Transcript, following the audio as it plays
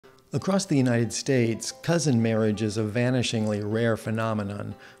Across the United States, cousin marriage is a vanishingly rare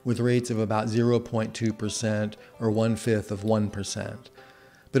phenomenon, with rates of about 0.2% or 1/5 of 1%.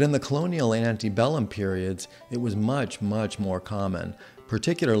 But in the colonial and antebellum periods, it was much, much more common,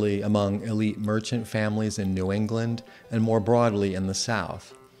 particularly among elite merchant families in New England and more broadly in the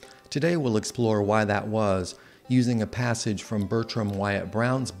South. Today we'll explore why that was, using a passage from Bertram Wyatt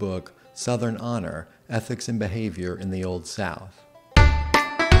Brown's book, Southern Honor: Ethics and Behavior in the Old South.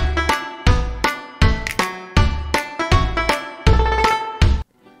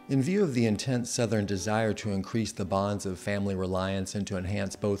 In view of the intense Southern desire to increase the bonds of family reliance and to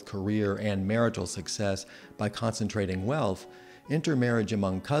enhance both career and marital success by concentrating wealth, intermarriage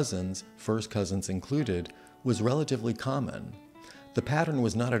among cousins, first cousins included, was relatively common. The pattern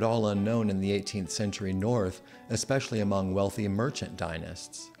was not at all unknown in the 18th century North, especially among wealthy merchant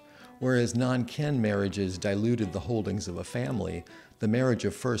dynasts. Whereas non-kin marriages diluted the holdings of a family, the marriage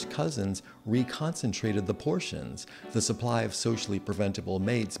of first cousins reconcentrated the portions, the supply of socially preventable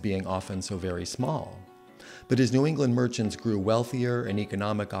mates being often so very small. But as New England merchants grew wealthier and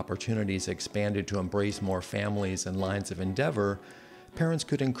economic opportunities expanded to embrace more families and lines of endeavor, parents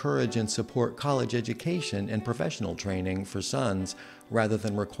could encourage and support college education and professional training for sons rather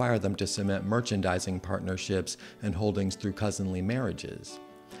than require them to cement merchandising partnerships and holdings through cousinly marriages.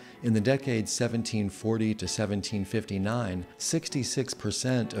 In the decades 1740 to 1759,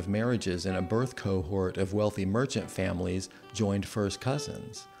 66% of marriages in a birth cohort of wealthy merchant families joined first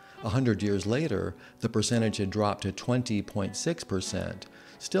cousins. 100 years later, the percentage had dropped to 20.6%,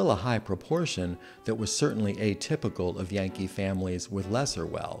 still a high proportion that was certainly atypical of Yankee families with lesser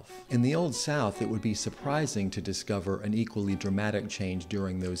wealth. In the Old South, it would be surprising to discover an equally dramatic change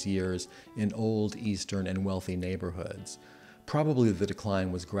during those years in old, eastern, and wealthy neighborhoods. Probably the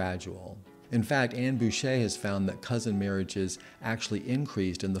decline was gradual. In fact, Anne Boucher has found that cousin marriages actually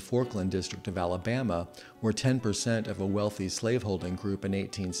increased in the Forkland district of Alabama, where 10% of a wealthy slaveholding group in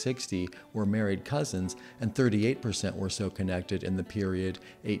 1860 were married cousins and 38% were so connected in the period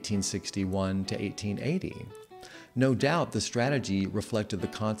 1861 to 1880. No doubt the strategy reflected the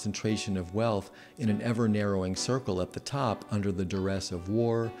concentration of wealth in an ever-narrowing circle at the top under the duress of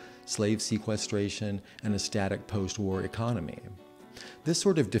war, slave sequestration, and a static post-war economy. This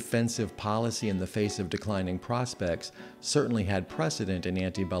sort of defensive policy in the face of declining prospects certainly had precedent in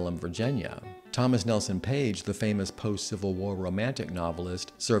antebellum Virginia. Thomas Nelson Page, the famous post-Civil War romantic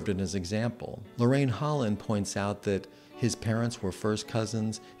novelist, served as an example. Lorraine Holland points out that his parents were first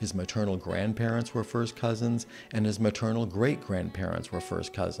cousins, his maternal grandparents were first cousins, and his maternal great-grandparents were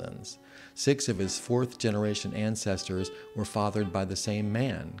first cousins. 6 of his fourth-generation ancestors were fathered by the same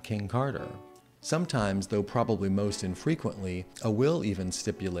man, King Carter. Sometimes, though probably most infrequently, a will even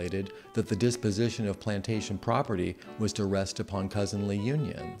stipulated that the disposition of plantation property was to rest upon cousinly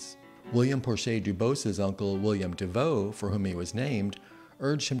unions. William Porcher Dubos's uncle, William Devoe, for whom he was named,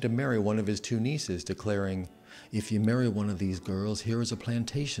 urged him to marry one of his 2 nieces, declaring, "If you marry one of these girls, here is a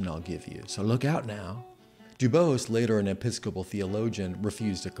plantation I'll give you, so look out now." Dubose, later an Episcopal theologian,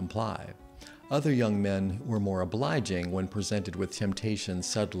 refused to comply. Other young men were more obliging when presented with temptations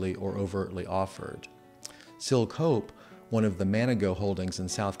subtly or overtly offered. Silk Hope, one of the Manigault holdings in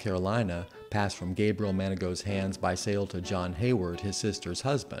South Carolina, passed from Gabriel Manigault's hands by sale to John Hayward, his sister's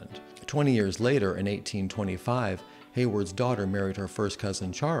husband. 20 years later, in 1825, Hayward's daughter married her first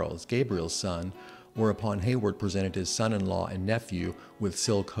cousin Charles, Gabriel's son, whereupon Hayward presented his son-in-law and nephew with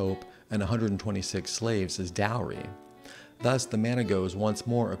Silk Hope and 126 slaves as dowry. Thus, the Manigaults once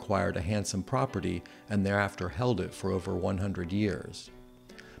more acquired a handsome property and thereafter held it for over 100 years.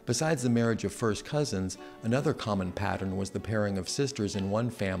 Besides the marriage of first cousins, another common pattern was the pairing of sisters in one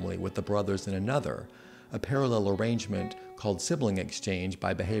family with the brothers in another, a parallel arrangement called sibling exchange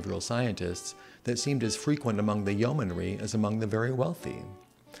by behavioral scientists that seemed as frequent among the yeomanry as among the very wealthy.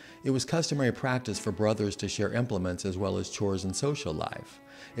 It was customary practice for brothers to share implements as well as chores and social life.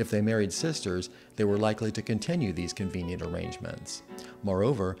 If they married sisters, they were likely to continue these convenient arrangements.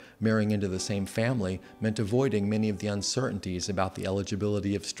 Moreover, marrying into the same family meant avoiding many of the uncertainties about the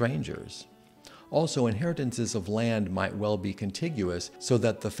eligibility of strangers. Also, inheritances of land might well be contiguous so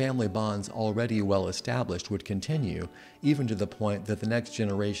that the family bonds already well established would continue, even to the point that the next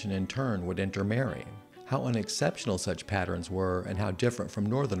generation in turn would intermarry. How unexceptional such patterns were and how different from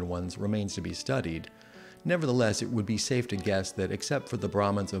northern ones remains to be studied. Nevertheless, it would be safe to guess that except for the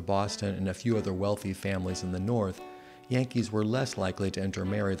Brahmins of Boston and a few other wealthy families in the North, Yankees were less likely to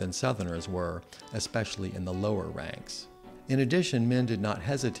intermarry than Southerners were, especially in the lower ranks. In addition, men did not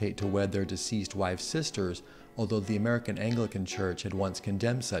hesitate to wed their deceased wife's sisters, although the American Anglican Church had once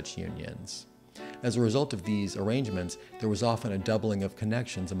condemned such unions. As a result of these arrangements, there was often a doubling of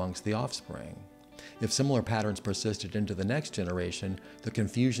connections amongst the offspring. If similar patterns persisted into the next generation, the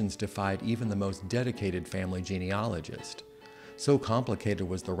confusions defied even the most dedicated family genealogist. So complicated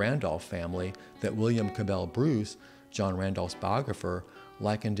was the Randolph family that William Cabell Bruce, John Randolph's biographer,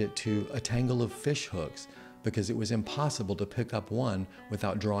 likened it to a tangle of fish hooks because it was impossible to pick up one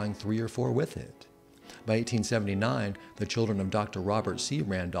without drawing 3 or 4 with it. By 1879, the children of Dr. Robert C.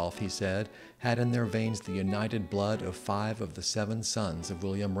 Randolph, he said, had in their veins the united blood of 5 of the 7 sons of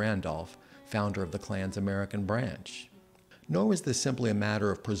William Randolph, founder of the clan's American branch. Nor was this simply a matter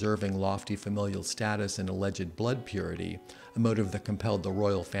of preserving lofty familial status and alleged blood purity, a motive that compelled the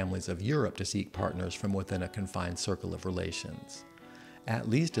royal families of Europe to seek partners from within a confined circle of relations. At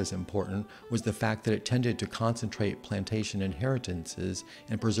least as important was the fact that it tended to concentrate plantation inheritances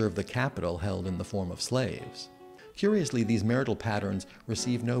and preserve the capital held in the form of slaves. Curiously, these marital patterns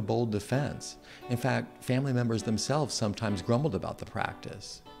received no bold defense. In fact, family members themselves sometimes grumbled about the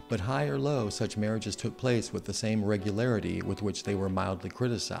practice. But high or low, such marriages took place with the same regularity with which they were mildly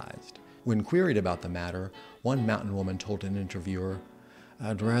criticized. When queried about the matter, one mountain woman told an interviewer,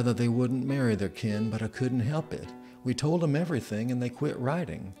 "I'd rather they wouldn't marry their kin, but I couldn't help it. We told them everything and they quit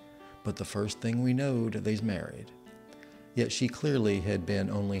writing. But the first thing we knowed, they's married." Yet she clearly had been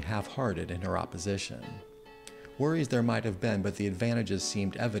only half-hearted in her opposition. Worries there might have been, but the advantages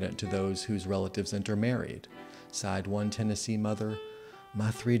seemed evident to those whose relatives intermarried. Sighed one Tennessee mother, "My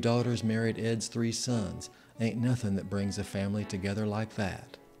 3 daughters married Ed's 3 sons. Ain't nothing that brings a family together like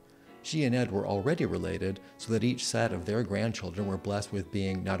that." She and Ed were already related, so that each set of their grandchildren were blessed with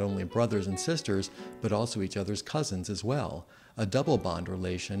being not only brothers and sisters, but also each other's cousins as well, a double bond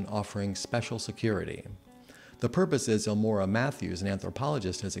relation offering special security. The purpose, as Elmora Matthews, an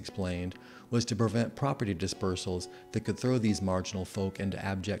anthropologist, has explained, was to prevent property dispersals that could throw these marginal folk into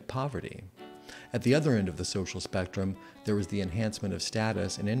abject poverty. At the other end of the social spectrum, there was the enhancement of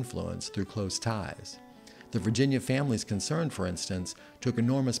status and influence through close ties. The Virginia families concerned, for instance, took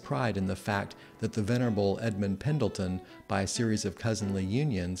enormous pride in the fact that the venerable Edmund Pendleton, by a series of cousinly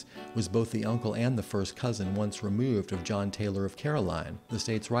unions, was both the uncle and the first cousin once removed of John Taylor of Caroline, the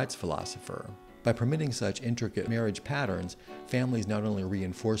states' rights philosopher. By permitting such intricate marriage patterns, families not only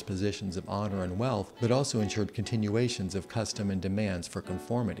reinforced positions of honor and wealth, but also ensured continuations of custom and demands for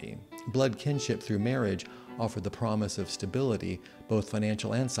conformity. Blood kinship through marriage offered the promise of stability, both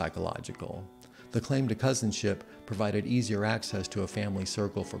financial and psychological. The claim to cousinship provided easier access to a family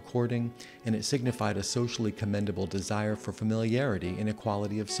circle for courting, and it signified a socially commendable desire for familiarity and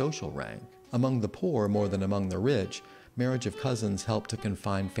equality of social rank. Among the poor, more than among the rich, marriage of cousins helped to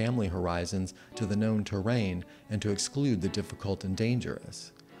confine family horizons to the known terrain and to exclude the difficult and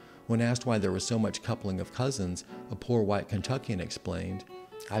dangerous. When asked why there was so much coupling of cousins, a poor white Kentuckian explained,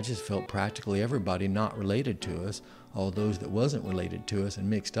 "I just felt practically everybody not related to us, all those that wasn't related to us and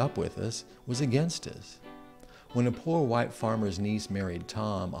mixed up with us, was against us." When a poor white farmer's niece married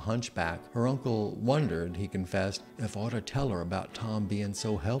Tom, a hunchback, her uncle wondered, he confessed, if ought to tell her about Tom being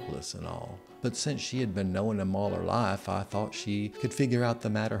so helpless and all. But since she had been knowing him all her life, I thought she could figure out the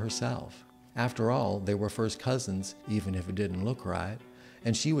matter herself. After all, they were first cousins, even if it didn't look right,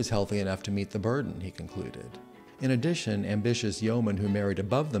 and she was healthy enough to meet the burden, he concluded. In addition, ambitious yeomen who married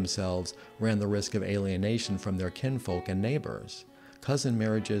above themselves ran the risk of alienation from their kinfolk and neighbors. Cousin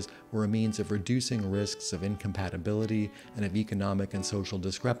marriages were a means of reducing risks of incompatibility and of economic and social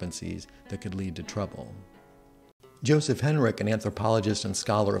discrepancies that could lead to trouble. Joseph Henrich, an anthropologist and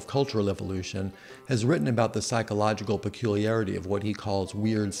scholar of cultural evolution, has written about the psychological peculiarity of what he calls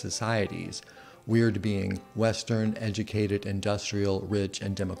weird societies, weird being Western, educated, industrial, rich,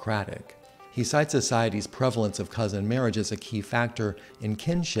 and democratic. He cites society's prevalence of cousin marriage as a key factor in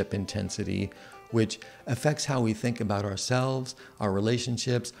kinship intensity, which affects how we think about ourselves, our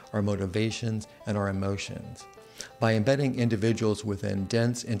relationships, our motivations, and our emotions. By embedding individuals within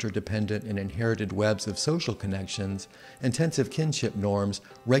dense, interdependent, and inherited webs of social connections, intensive kinship norms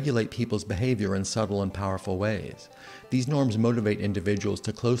regulate people's behavior in subtle and powerful ways. These norms motivate individuals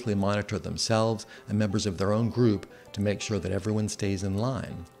to closely monitor themselves and members of their own group to make sure that everyone stays in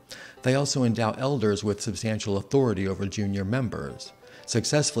line. They also endow elders with substantial authority over junior members.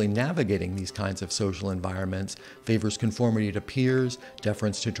 Successfully navigating these kinds of social environments favors conformity to peers,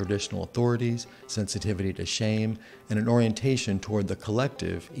 deference to traditional authorities, sensitivity to shame, and an orientation toward the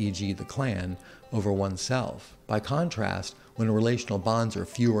collective, e.g. the clan, over oneself. By contrast, When relational bonds are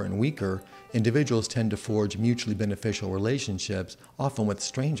fewer and weaker, individuals tend to forge mutually beneficial relationships, often with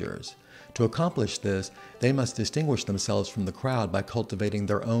strangers. To accomplish this, they must distinguish themselves from the crowd by cultivating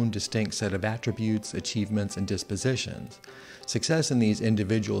their own distinct set of attributes, achievements, and dispositions. Success in these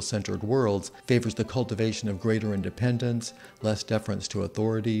individual-centered worlds favors the cultivation of greater independence, less deference to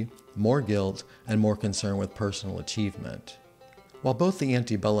authority, more guilt, and more concern with personal achievement. While both the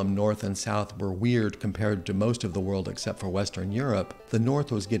antebellum North and South were weird compared to most of the world except for Western Europe, the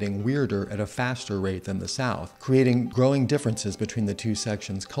North was getting weirder at a faster rate than the South, creating growing differences between the two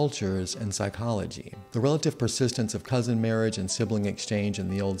sections' cultures and psychology. The relative persistence of cousin marriage and sibling exchange in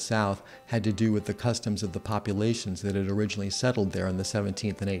the Old South had to do with the customs of the populations that had originally settled there in the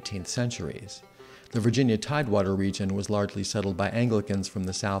 17th and 18th centuries. The Virginia Tidewater region was largely settled by Anglicans from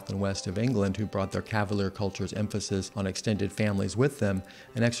the south and west of England who brought their Cavalier culture's emphasis on extended families with them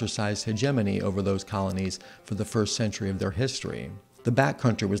and exercised hegemony over those colonies for the first century of their history. The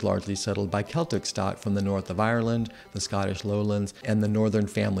backcountry was largely settled by Celtic stock from the north of Ireland, the Scottish lowlands, and the northern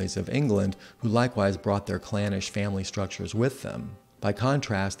families of England, who likewise brought their clannish family structures with them. By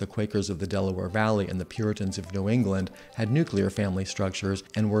contrast, the Quakers of the Delaware Valley and the Puritans of New England had nuclear family structures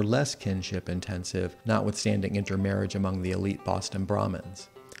and were less kinship intensive, notwithstanding intermarriage among the elite Boston Brahmins.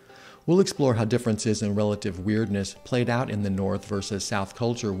 We'll explore how differences in relative weirdness played out in the North versus South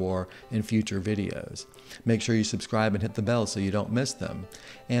culture war in future videos. Make sure you subscribe and hit the bell so you don't miss them.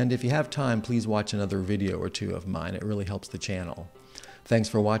 And if you have time, please watch another video or two of mine. It really helps the channel. Thanks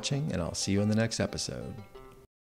for watching, and I'll see you in the next episode.